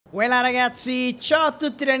Buona ragazzi, ciao a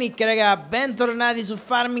tutti da Nick, raga, bentornati su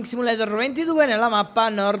Farming Simulator 22 nella mappa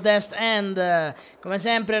Nord-Est End. Come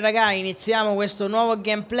sempre raga, iniziamo questo nuovo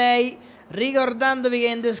gameplay ricordandovi che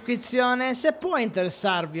in descrizione, se può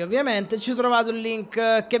interessarvi ovviamente, ci trovate un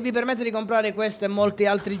link che vi permette di comprare questo e molti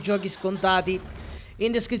altri giochi scontati.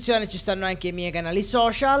 In descrizione ci stanno anche i miei canali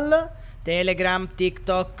social, Telegram,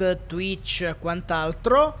 TikTok, Twitch e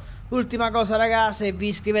quant'altro. Ultima cosa raga, se vi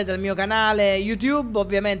iscrivete al mio canale YouTube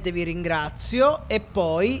ovviamente vi ringrazio. E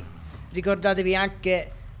poi ricordatevi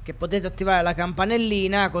anche che potete attivare la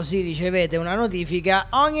campanellina, così ricevete una notifica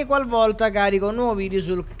ogni qualvolta carico nuovi video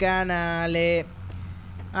sul canale.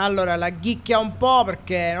 Allora, la ghicchia un po'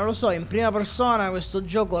 perché, non lo so, in prima persona questo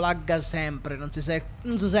gioco lagga sempre, non si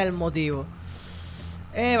sa il motivo.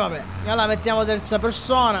 E vabbè, allora mettiamo terza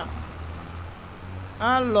persona.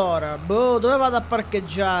 Allora, boh, dove vado a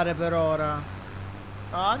parcheggiare per ora?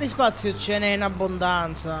 Ah, di spazio ce n'è in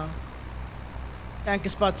abbondanza. E anche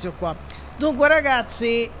spazio qua. Dunque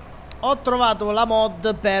ragazzi, ho trovato la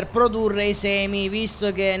mod per produrre i semi,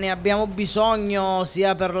 visto che ne abbiamo bisogno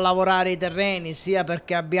sia per lavorare i terreni, sia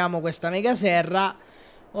perché abbiamo questa mega serra.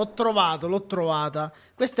 L'ho trovata.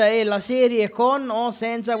 Questa è la serie con o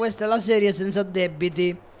senza, questa è la serie senza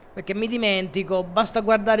debiti. Perché mi dimentico, basta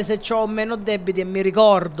guardare se ho o meno debiti e mi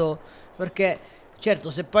ricordo. Perché,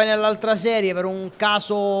 certo, se poi nell'altra serie per un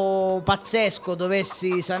caso pazzesco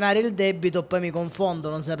dovessi sanare il debito, poi mi confondo,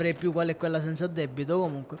 non saprei più qual è quella senza debito.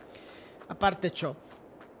 Comunque, a parte ciò.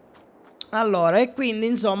 Allora, e quindi,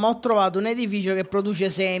 insomma, ho trovato un edificio che produce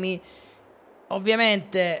semi.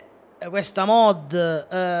 Ovviamente, questa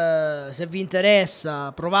mod, se vi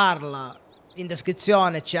interessa provarla, in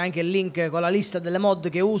descrizione c'è anche il link con la lista delle mod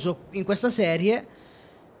che uso in questa serie.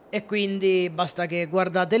 E quindi basta che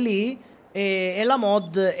guardate lì. E la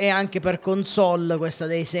mod è anche per console, questa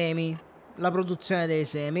dei semi. La produzione dei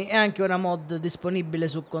semi è anche una mod disponibile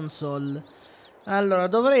su console. Allora,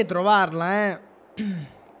 dovrei trovarla,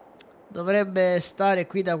 dovrebbe stare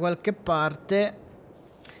qui da qualche parte.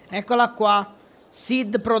 Eccola qua.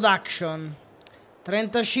 Seed Production,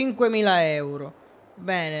 35.000 euro.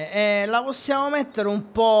 Bene, la possiamo mettere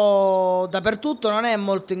un po' dappertutto, non è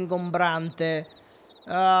molto ingombrante.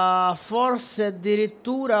 Forse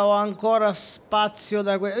addirittura ho ancora spazio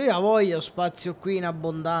da io voglio spazio qui in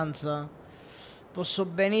abbondanza. Posso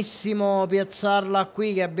benissimo piazzarla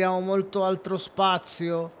qui che abbiamo molto altro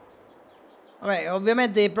spazio. Vabbè,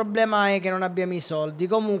 ovviamente il problema è che non abbiamo i soldi.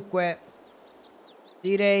 Comunque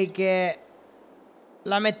direi che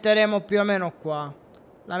la metteremo più o meno qua.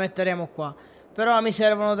 La metteremo qua. Però mi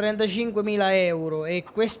servono 35.000 euro. E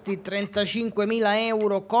questi 35.000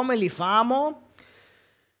 euro come li famo?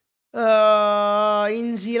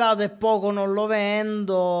 Insilato e poco non lo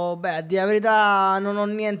vendo. Beh, a dire la verità non ho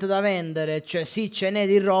niente da vendere. Cioè sì, ce n'è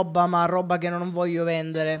di roba, ma roba che non voglio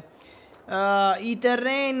vendere. I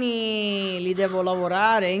terreni li devo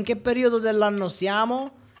lavorare. In che periodo dell'anno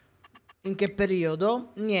siamo? In che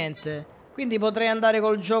periodo? Niente. Quindi potrei andare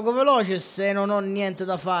col gioco veloce se non ho niente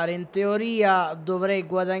da fare. In teoria dovrei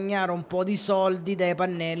guadagnare un po' di soldi dai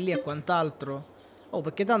pannelli e quant'altro. Oh,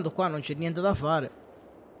 perché tanto qua non c'è niente da fare.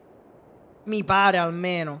 Mi pare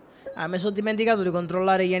almeno. Ah, mi sono dimenticato di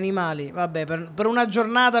controllare gli animali. Vabbè, per una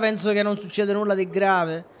giornata penso che non succede nulla di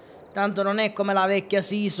grave. Tanto non è come la vecchia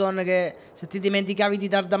season che se ti dimenticavi di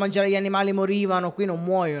dar da mangiare agli animali morivano. Qui non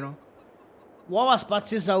muoiono. Uova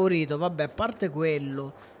spazio esaurito. Vabbè, a parte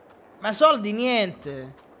quello. Ma soldi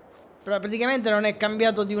niente. Praticamente non è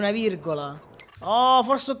cambiato di una virgola. Oh,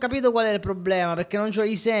 forse ho capito qual è il problema. Perché non c'ho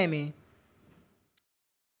i semi.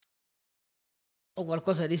 O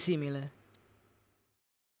qualcosa di simile.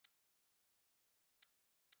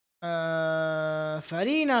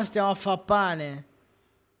 Farina, stiamo a fare pane.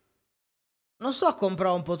 Non sto a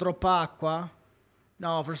comprare un po' troppa acqua?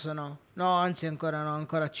 No, forse no. No, anzi ancora no,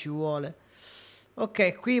 ancora ci vuole.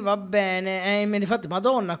 Ok, qui va bene. Infatti,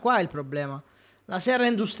 madonna, qua è il problema. La serra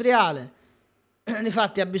industriale.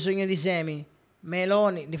 Difatti ha bisogno di semi.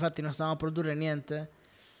 Meloni, difatti non stiamo a produrre niente.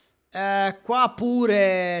 Qua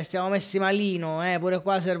pure stiamo messi malino, pure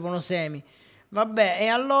qua servono semi. Vabbè, e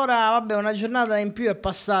allora, vabbè, una giornata in più è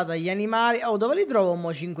passata. Gli animali... Oh, dove li trovo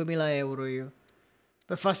mo 5.000 euro io?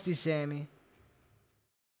 Per fare sti semi.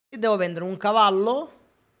 E devo vendere un cavallo?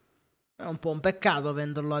 È un po' un peccato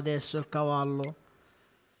venderlo adesso, il cavallo.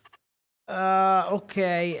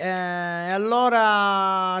 Ok,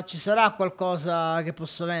 allora ci sarà qualcosa che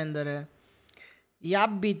posso vendere? Gli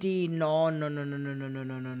abiti? No, no, no, no, no, no, no,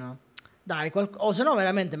 no, no, no. Dai, oh, se no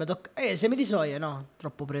veramente mi tocca... semi di soia, no,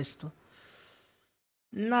 troppo presto.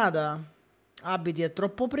 Nada. Abiti è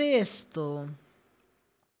troppo presto.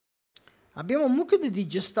 Abbiamo un mucchio di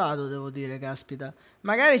digestato, devo dire, caspita.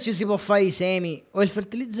 Magari ci si può fare i semi o il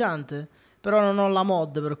fertilizzante. Però non ho la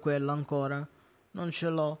mod per quello ancora. Non ce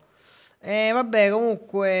l'ho. Vabbè,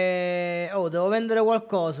 comunque... Oh, devo vendere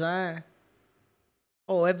qualcosa, eh.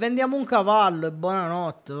 Oh, e vendiamo un cavallo e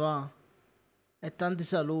buonanotte, va. E tanti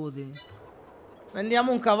saluti.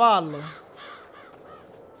 Vendiamo un cavallo.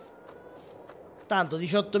 Tanto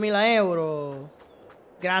 18.000 euro.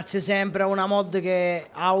 Grazie sempre a una mod che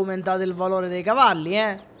ha aumentato il valore dei cavalli,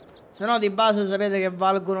 eh. Se no di base sapete che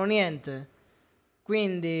valgono niente.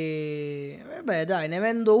 Quindi, vabbè, dai, ne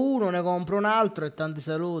vendo uno, ne compro un altro e tanti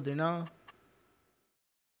saluti, no?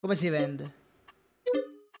 Come si vende?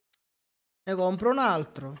 Ne compro un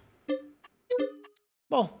altro.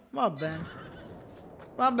 Boh, va bene.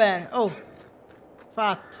 Va bene, oh,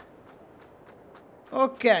 fatto.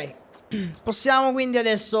 Ok. Possiamo quindi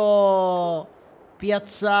adesso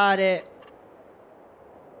piazzare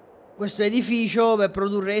questo edificio per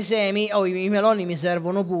produrre i semi. Oh, i meloni mi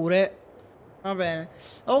servono pure. Va bene.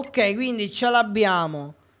 Ok, quindi ce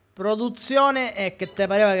l'abbiamo. Produzione e che te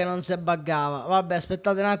pareva che non si buggava. Vabbè,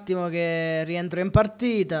 aspettate un attimo che rientro in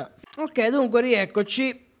partita. Ok, dunque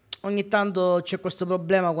rieccoci. Ogni tanto c'è questo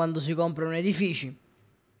problema quando si comprano edifici.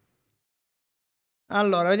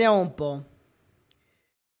 Allora, vediamo un po'.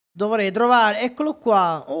 Dovrei trovare... Eccolo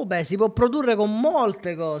qua. Oh, beh, si può produrre con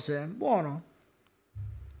molte cose. Buono.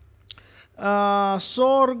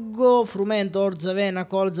 Sorgo, frumento, orzo, avena,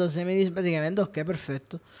 colza, semi di... Praticamente, ok,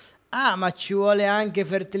 perfetto. Ah, ma ci vuole anche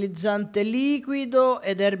fertilizzante liquido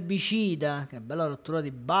ed erbicida. Che bella rottura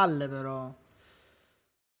di balle, però.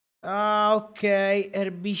 Ah, ok,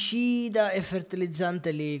 erbicida e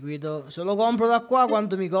fertilizzante liquido. Se lo compro da qua,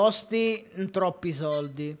 quanto mi costi? Troppi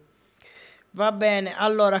soldi. Va bene,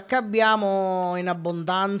 allora, che abbiamo in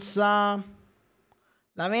abbondanza?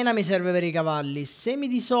 L'avena mi serve per i cavalli. Semi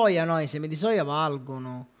di soia, no, i semi di soia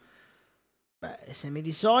valgono. Beh, i semi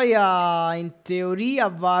di soia in teoria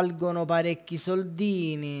valgono parecchi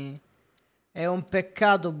soldini. È un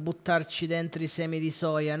peccato buttarci dentro i semi di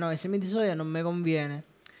soia. No, i semi di soia non mi conviene.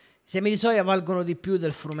 I semi di soia valgono di più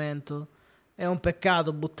del frumento. È un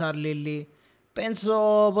peccato buttarli lì.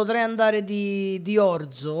 Penso potrei andare di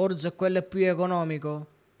orzo. Orzo è quello più economico.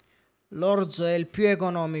 L'orzo è il più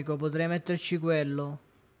economico. Potrei metterci quello.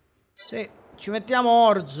 Sì, ci mettiamo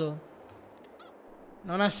orzo.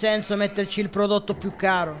 Non ha senso metterci il prodotto più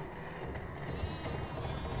caro.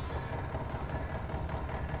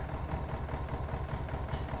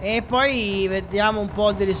 E poi vediamo un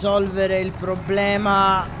po' di risolvere il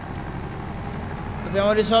problema.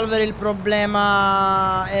 Dobbiamo risolvere il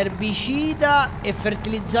problema erbicida e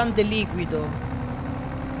fertilizzante liquido.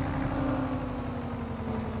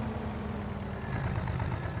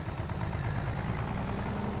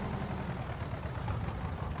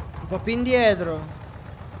 Un po' più indietro.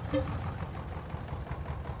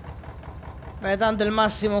 Beh, tanto il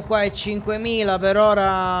massimo qua è 5.000 per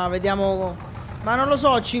ora, vediamo. Ma non lo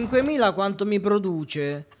so, 5.000 quanto mi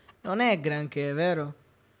produce? Non è granché, vero?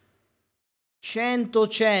 100,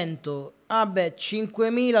 100. Ah beh,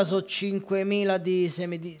 5.000 sono 5.000 di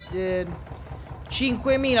semi di...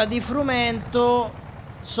 5.000 di frumento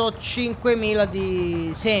sono 5.000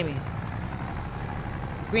 di semi.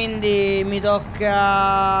 Quindi mi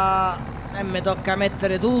tocca... mi tocca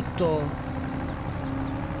mettere tutto.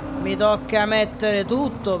 Mi tocca mettere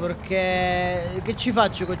tutto perché... Che ci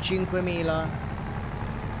faccio con 5.000?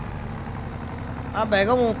 Vabbè,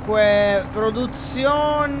 comunque...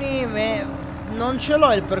 Produzioni... Non ce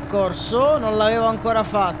l'ho il percorso, non l'avevo ancora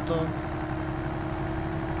fatto.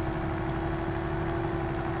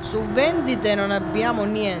 Su vendite non abbiamo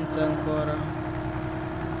niente ancora.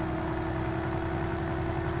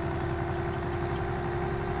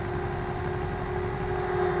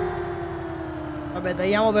 Vabbè,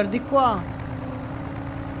 tagliamo per di qua.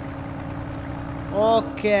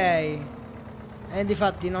 Ok. E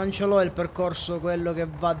difatti non ce l'ho il percorso, quello che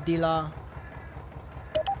va di là.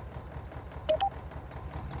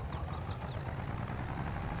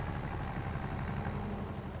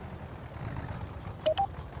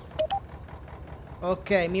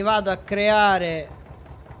 Ok, mi vado a creare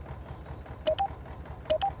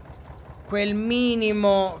quel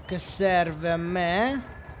minimo che serve a me.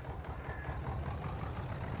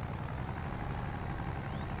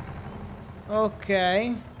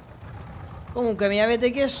 Ok. Comunque mi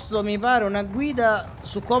avete chiesto, mi pare, una guida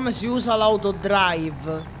su come si usa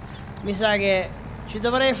l'autodrive. Mi sa che ci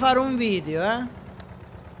dovrei fare un video, eh.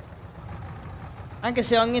 Anche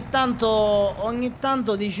se ogni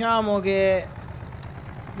tanto diciamo che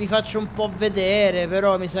vi faccio un po' vedere,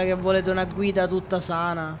 però mi sa che volete una guida tutta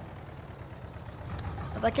sana.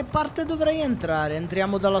 Da che parte dovrei entrare?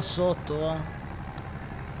 Entriamo da là sotto, va.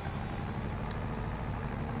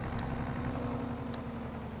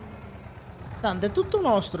 Tanto è tutto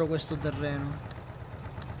nostro questo terreno.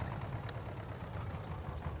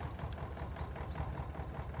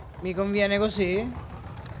 Mi conviene così?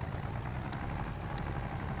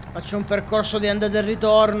 Faccio un percorso di andata e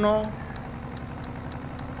ritorno.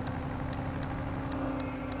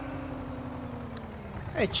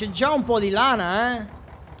 C'è già un po' di lana, eh.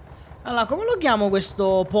 Allora, come lo chiamo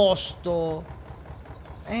questo posto?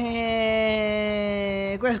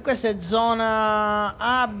 Questa è zona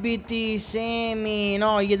abiti, semi.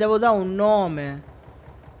 No, gli devo dare un nome.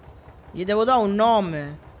 Gli devo dare un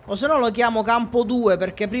nome. O se no lo chiamo campo 2,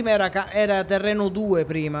 perché prima era terreno 2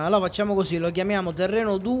 prima. Allora facciamo così, lo chiamiamo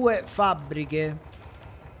terreno 2 fabbriche.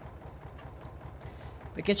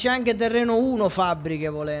 Perché c'è anche terreno 1 fabbriche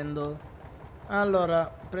volendo. Allora,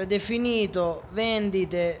 predefinito,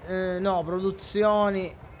 vendite, no,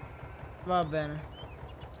 produzioni. Va bene.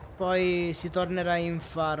 Poi si tornerà in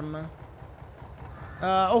farm.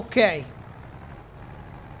 Ok.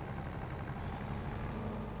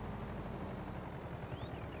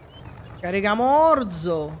 Carichiamo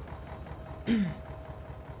orzo. E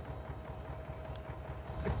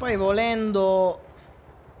poi volendo...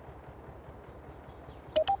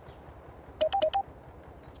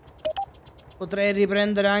 potrei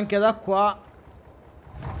riprendere anche da qua.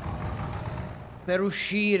 Per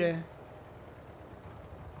uscire.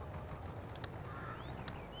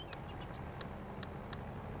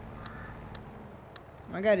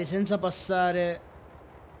 Magari senza passare.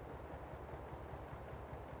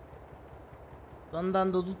 Sto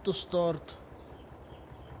andando tutto storto.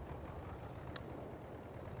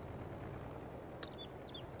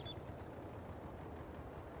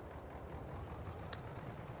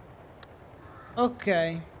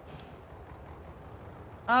 Ok.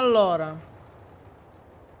 Allora.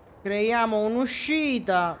 Creiamo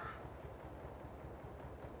un'uscita.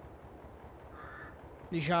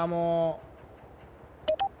 Diciamo.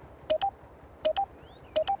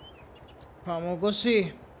 Facciamo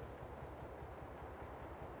così.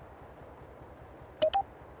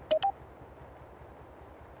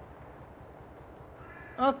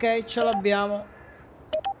 Ok, ce l'abbiamo.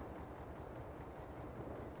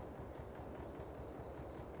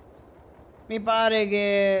 Mi pare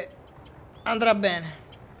che andrà bene.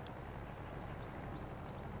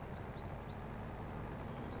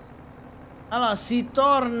 Allora, si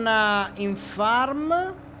torna in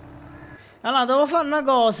farm. Allora, devo fare una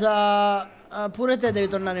cosa. Pure te devi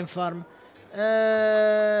tornare in farm.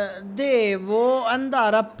 Devo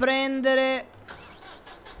andare a prendere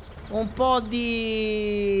un po'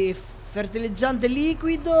 di fertilizzante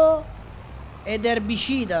liquido ed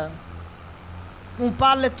erbicida. Un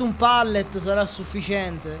pallet sarà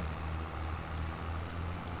sufficiente.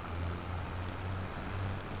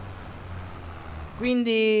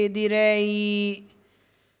 Quindi direi...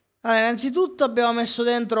 Allora, innanzitutto abbiamo messo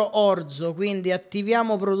dentro orzo, quindi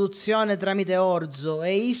attiviamo produzione tramite orzo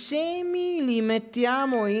e i semi li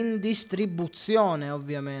mettiamo in distribuzione,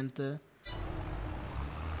 ovviamente.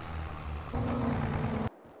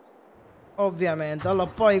 Ovviamente.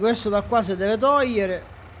 Allora, poi questo da qua si deve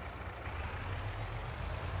togliere.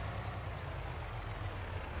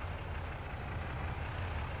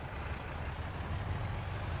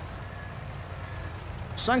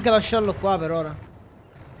 Posso anche lasciarlo qua per ora.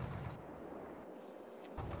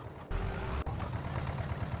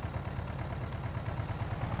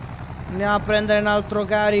 Andiamo a prendere un altro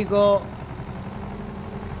carico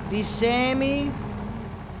di semi.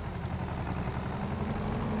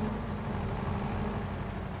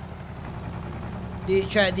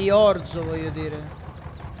 Cioè di orzo, voglio dire.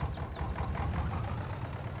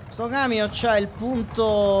 Sto camion c'ha il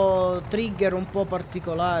punto trigger un po'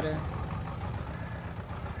 particolare.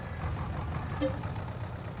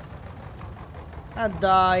 Ah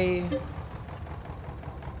dai.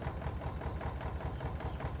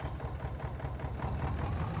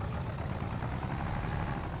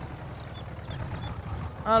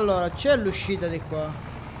 Allora, c'è l'uscita di qua.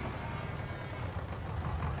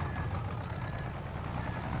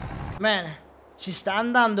 Bene, ci sta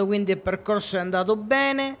andando, quindi il percorso è andato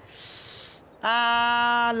bene.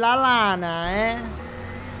 Ah, la lana,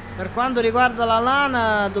 Per quanto riguarda la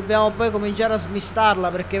lana, dobbiamo poi cominciare a smistarla,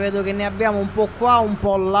 perché vedo che ne abbiamo un po' qua, un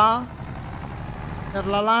po' là. Per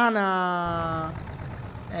la lana...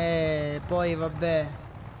 poi vabbè.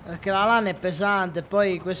 Perché la lana è pesante,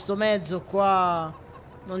 poi questo mezzo qua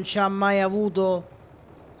non ci ha mai avuto...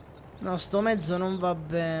 No, sto mezzo non va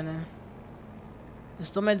bene.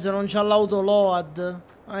 Questo mezzo non c'ha l'autoload.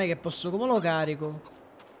 Non è che posso... Come lo carico?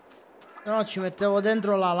 No, ci mettevo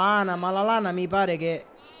dentro la lana, ma la lana mi pare che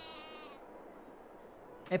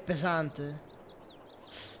è pesante.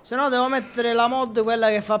 Se no devo mettere la mod, quella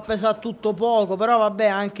che fa pesare tutto poco. Però vabbè,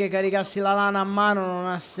 anche caricarsi la lana a mano non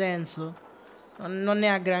ha senso. Non ne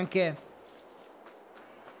ha granché.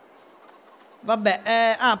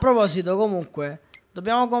 Vabbè, a proposito, comunque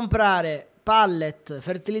dobbiamo comprare pallet,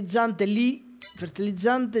 fertilizzante lì.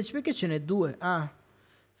 Fertilizzante, perché ce n'è due? Ah,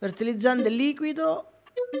 fertilizzante liquido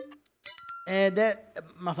ed è...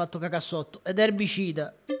 mi ha fatto cacà sotto. Ed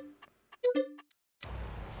erbicida.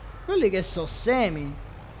 Quelli che so, semi.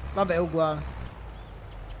 Vabbè, uguale.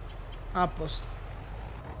 A posto.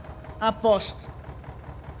 A posto.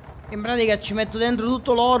 In pratica ci metto dentro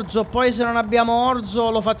tutto l'orzo. Poi se non abbiamo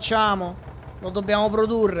orzo lo facciamo. Lo dobbiamo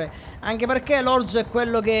produrre. Anche perché l'orzo è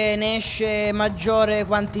quello che ne esce maggiore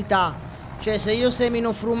quantità. Cioè se io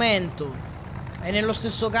semino frumento e nello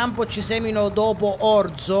stesso campo ci semino dopo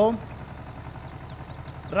orzo,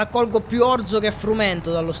 raccolgo più orzo che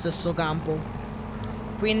frumento dallo stesso campo.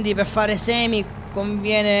 Quindi per fare semi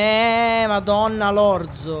conviene... madonna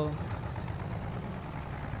l'orzo.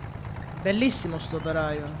 Bellissimo sto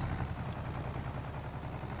operaio.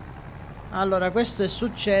 Allora, questo è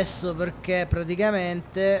successo perché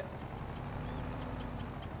praticamente...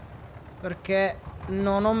 perché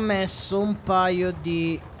non ho messo un paio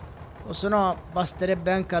di... o se no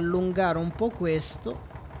basterebbe anche allungare un po' questo.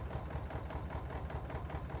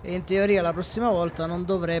 E in teoria la prossima volta non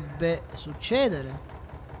dovrebbe succedere.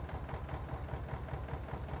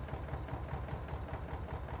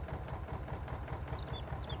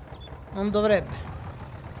 Non dovrebbe.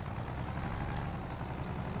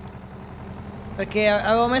 Perché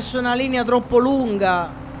avevo messo una linea troppo lunga.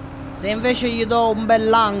 Se invece gli do un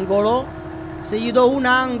bell'angolo, se gli do un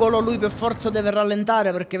angolo, lui per forza deve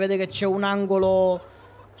rallentare perché vede che c'è un angolo,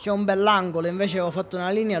 c'è un bell'angolo. Invece avevo fatto una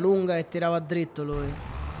linea lunga e tirava dritto lui.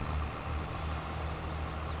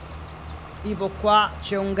 Tipo qua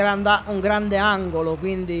c'è un grande angolo,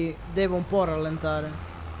 quindi devo un po' rallentare.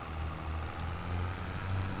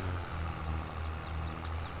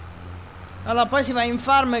 Allora poi si va in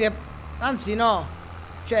farm che... anzi no,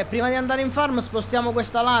 cioè prima di andare in farm spostiamo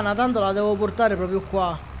questa lana, tanto la devo portare proprio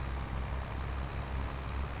qua.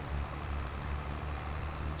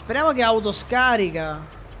 Speriamo che autoscarica.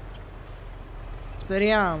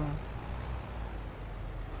 Speriamo.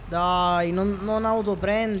 Dai, non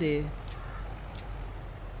autoprendi.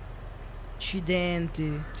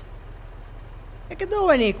 Accidenti. E che devo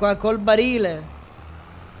venire qua col barile?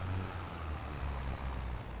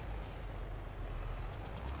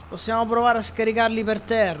 Possiamo provare a scaricarli per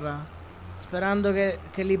terra, sperando che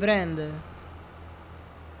li prende.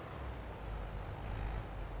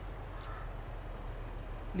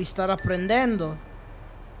 Li starà prendendo?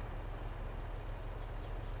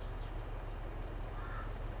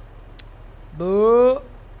 Boh.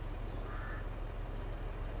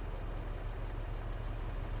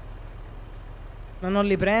 Ma non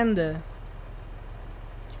li prende?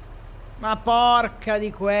 Ma porca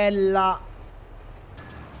di quella.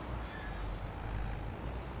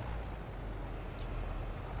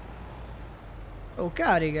 Oh,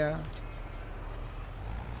 carica.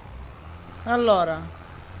 Allora,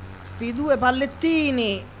 sti due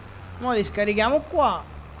pallettini mo li scarichiamo qua.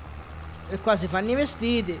 E qua si fanno i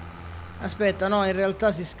vestiti. Aspetta, no, in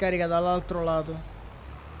realtà si scarica dall'altro lato.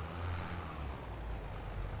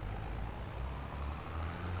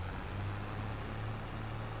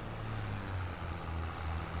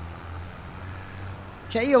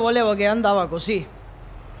 Cioè io volevo che andava così.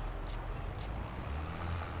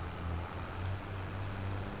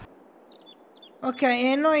 Ok,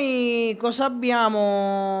 e noi cosa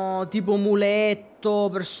abbiamo? Tipo muletto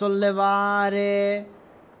per sollevare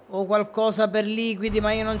o qualcosa per liquidi,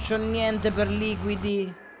 ma io non c'ho niente per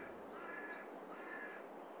liquidi.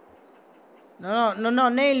 No,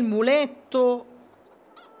 né il muletto.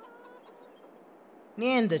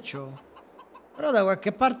 Niente c'ho. Però da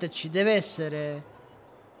qualche parte ci deve essere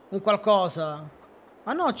un qualcosa.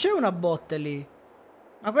 Ma no, c'è una botte lì.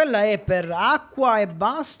 Ma quella è per acqua e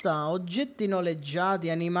basta? Oggetti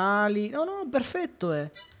noleggiati, animali... No, no, perfetto è.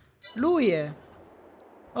 Lui è.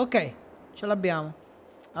 Ok, ce l'abbiamo.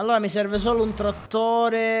 Allora mi serve solo un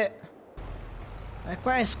trattore. E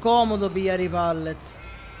qua è scomodo pigliare i pallet.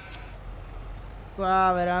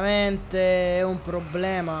 Qua veramente è un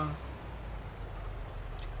problema.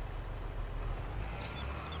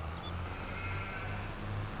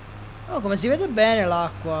 Oh, come si vede bene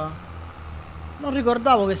l'acqua. Non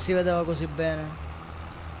ricordavo che si vedeva così bene.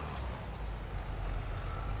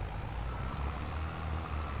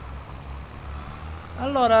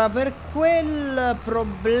 Allora, per quel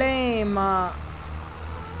problema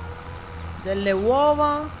delle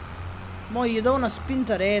uova, mo gli do una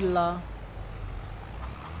spintarella.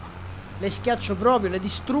 Le schiaccio proprio, le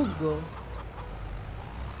distruggo.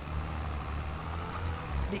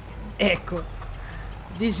 Ecco,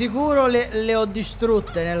 di sicuro le ho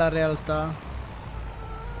distrutte nella realtà.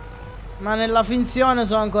 Ma nella finzione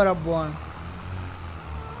sono ancora buone.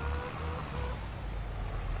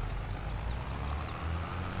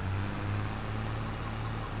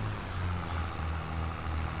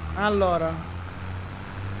 Allora.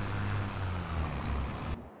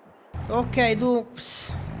 Ok, tu...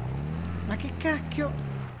 Ma che cacchio?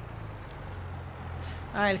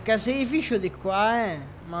 Ah, il caseificio di qua, eh.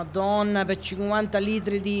 Madonna, per 50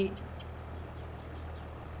 litri di...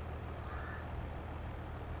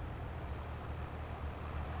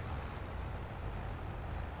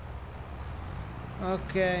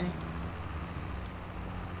 Ok.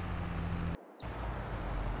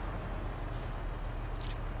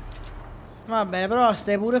 Va bene, però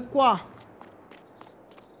stai pure qua.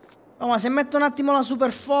 Oh, ma se metto un attimo la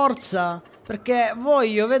super forza, perché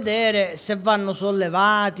voglio vedere se vanno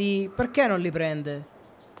sollevati. Perché non li prende?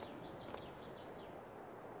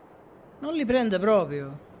 Non li prende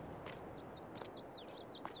proprio.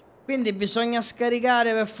 Quindi bisogna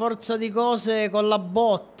scaricare per forza di cose con la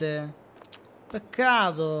botte.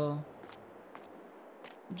 Peccato.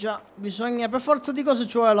 Già, bisogna... Per forza di cose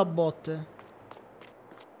ci vuole la botte.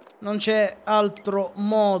 Non c'è altro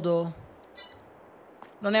modo.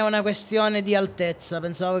 Non è una questione di altezza.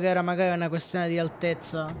 Pensavo che era magari una questione di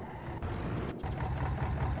altezza.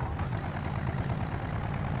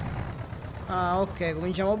 Ah, ok,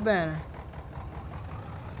 cominciamo bene.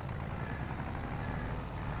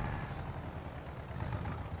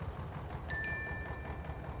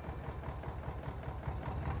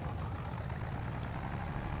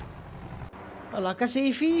 Allora,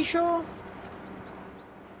 caseificio.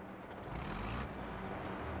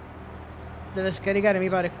 Deve scaricare, mi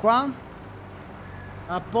pare, qua.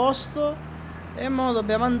 A posto. E mo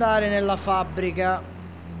dobbiamo andare nella fabbrica.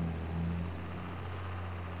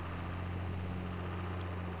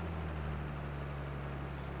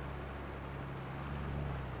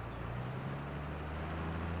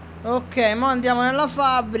 Ok, mo andiamo nella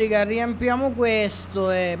fabbrica, riempiamo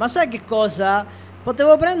questo e... Ma sai che cosa?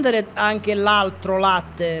 Potevo prendere anche l'altro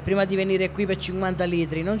latte prima di venire qui per 50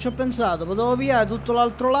 litri. Non ci ho pensato, potevo pigliare tutto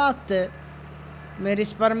l'altro latte. Mi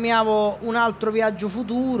risparmiavo un altro viaggio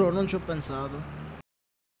futuro, non ci ho pensato.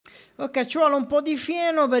 Ok, ci vuole un po' di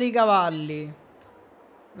fieno per i cavalli.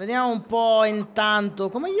 Vediamo un po' intanto.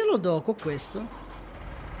 Come glielo do con questo?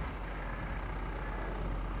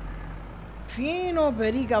 Fieno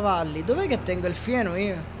per i cavalli. Dov'è che tengo il fieno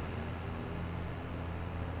io?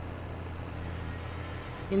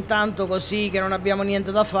 Intanto così che non abbiamo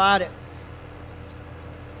niente da fare.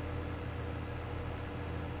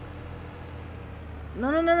 No,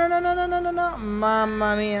 no, no, no, no, no, no, no, no, no.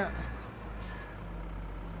 Mamma mia.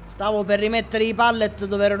 Stavo per rimettere i pallet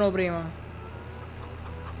dove erano prima.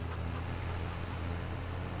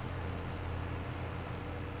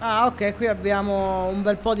 Ah, ok, qui abbiamo un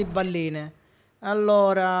bel po' di balline.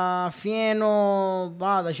 Allora, fieno...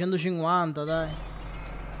 Vada, 150, dai.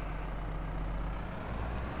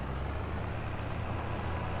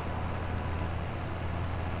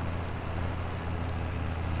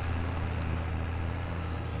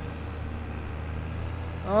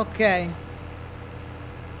 Ok.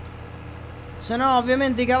 Se no,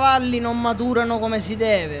 ovviamente i cavalli non maturano come si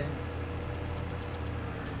deve.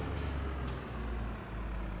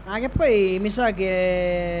 Ah, che poi mi sa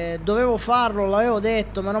che dovevo farlo, l'avevo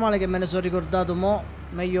detto, meno male che me ne sono ricordato mo'.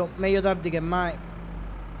 Meglio tardi che mai.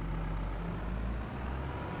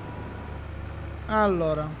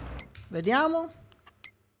 Allora, vediamo.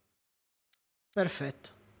 Perfetto.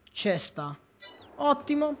 C'è sta.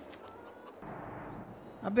 Ottimo.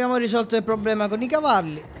 Abbiamo risolto il problema con i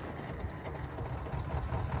cavalli.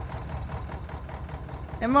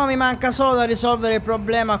 E ora mi manca solo da risolvere il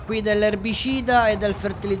problema qui dell'erbicida e del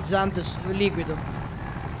fertilizzante liquido.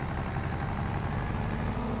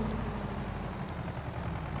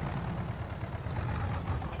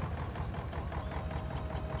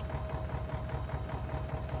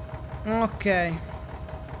 Ok.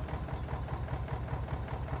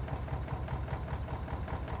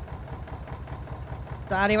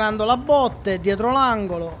 Sta arrivando la botte dietro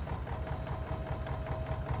l'angolo.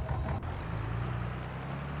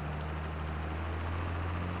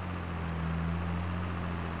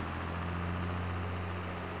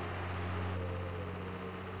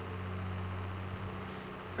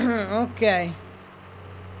 Ok.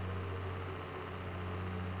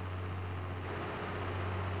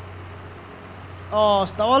 Oh,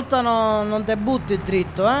 stavolta non te butti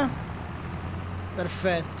dritto, eh?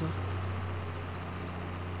 Perfetto.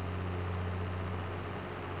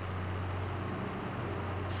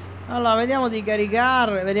 Allora, vediamo di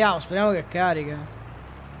caricare. Vediamo, speriamo che carica.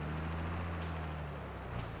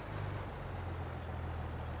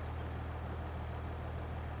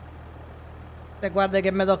 E guarda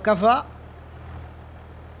che mi tocca fa'.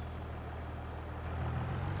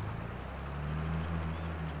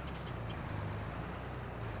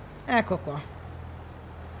 Ecco qua.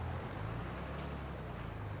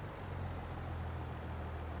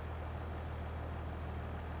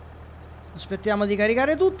 Aspettiamo di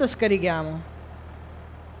caricare tutto e scarichiamo.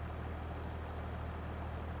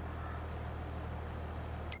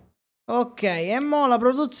 Ok, e mo la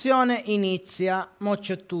produzione inizia. Mo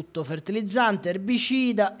c'è tutto: fertilizzante,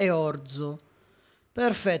 erbicida e orzo.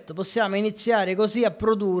 Perfetto, possiamo iniziare così a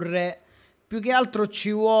produrre. Più che altro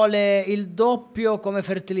ci vuole il doppio come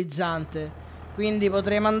fertilizzante. Quindi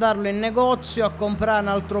potrei mandarlo in negozio a comprare un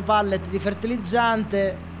altro pallet di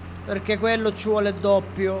fertilizzante, perché quello ci vuole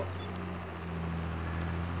doppio.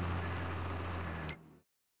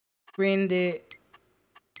 Quindi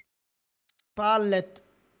pallet.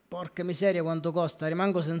 Porca miseria quanto costa.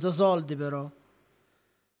 Rimango senza soldi però.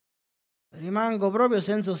 Rimango proprio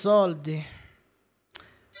senza soldi.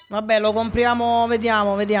 Vabbè, lo compriamo,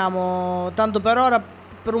 vediamo. Tanto per ora,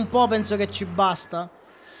 per un po' penso che ci basta.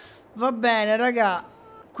 Va bene, raga.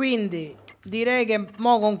 Quindi direi che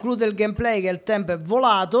mo conclude il gameplay, che il tempo è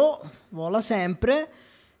volato. Vola sempre.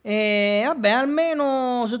 E vabbè,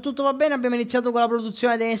 almeno se tutto va bene abbiamo iniziato con la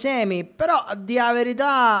produzione dei semi. Però, a dire la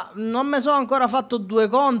verità, non mi sono ancora fatto due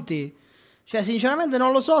conti. Cioè, sinceramente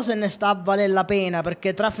non lo so se ne sta a valere la pena,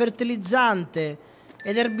 perché tra fertilizzante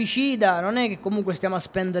ed erbicida non è che comunque stiamo a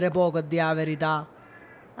spendere poco, a dire la verità.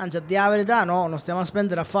 Anzi, a dire la verità no, non stiamo a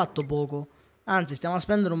spendere affatto poco. Anzi, stiamo a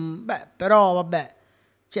spendere un... Beh, però vabbè.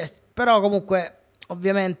 Cioè, però comunque,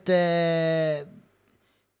 ovviamente...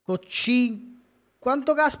 Con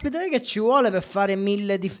quanto caspita è che ci vuole per fare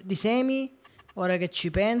 1000 di semi? Ora che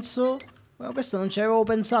ci penso. Questo non ci avevo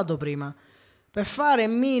pensato prima. Per fare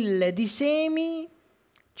 1000 di semi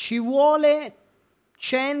ci vuole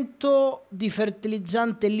 100 di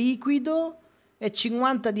fertilizzante liquido e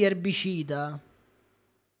 50 di erbicida.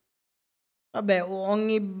 Vabbè,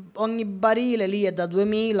 ogni barile lì è da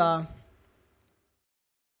 2000.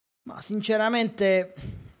 Ma sinceramente,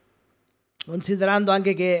 considerando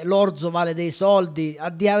anche che l'orzo vale dei soldi, a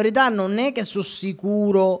dire la verità non è che sono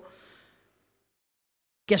sicuro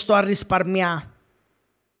che sto a risparmiare.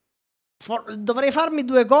 Dovrei farmi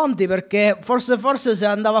due conti, perché forse se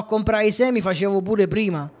andavo a comprare i semi facevo pure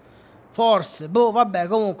prima. Forse, boh, vabbè,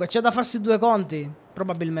 comunque c'è da farsi due conti,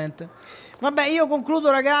 probabilmente. Vabbè, io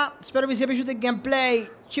concludo, raga. Spero vi sia piaciuto il gameplay.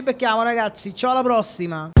 Ci becchiamo, ragazzi. Ciao, alla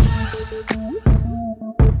prossima.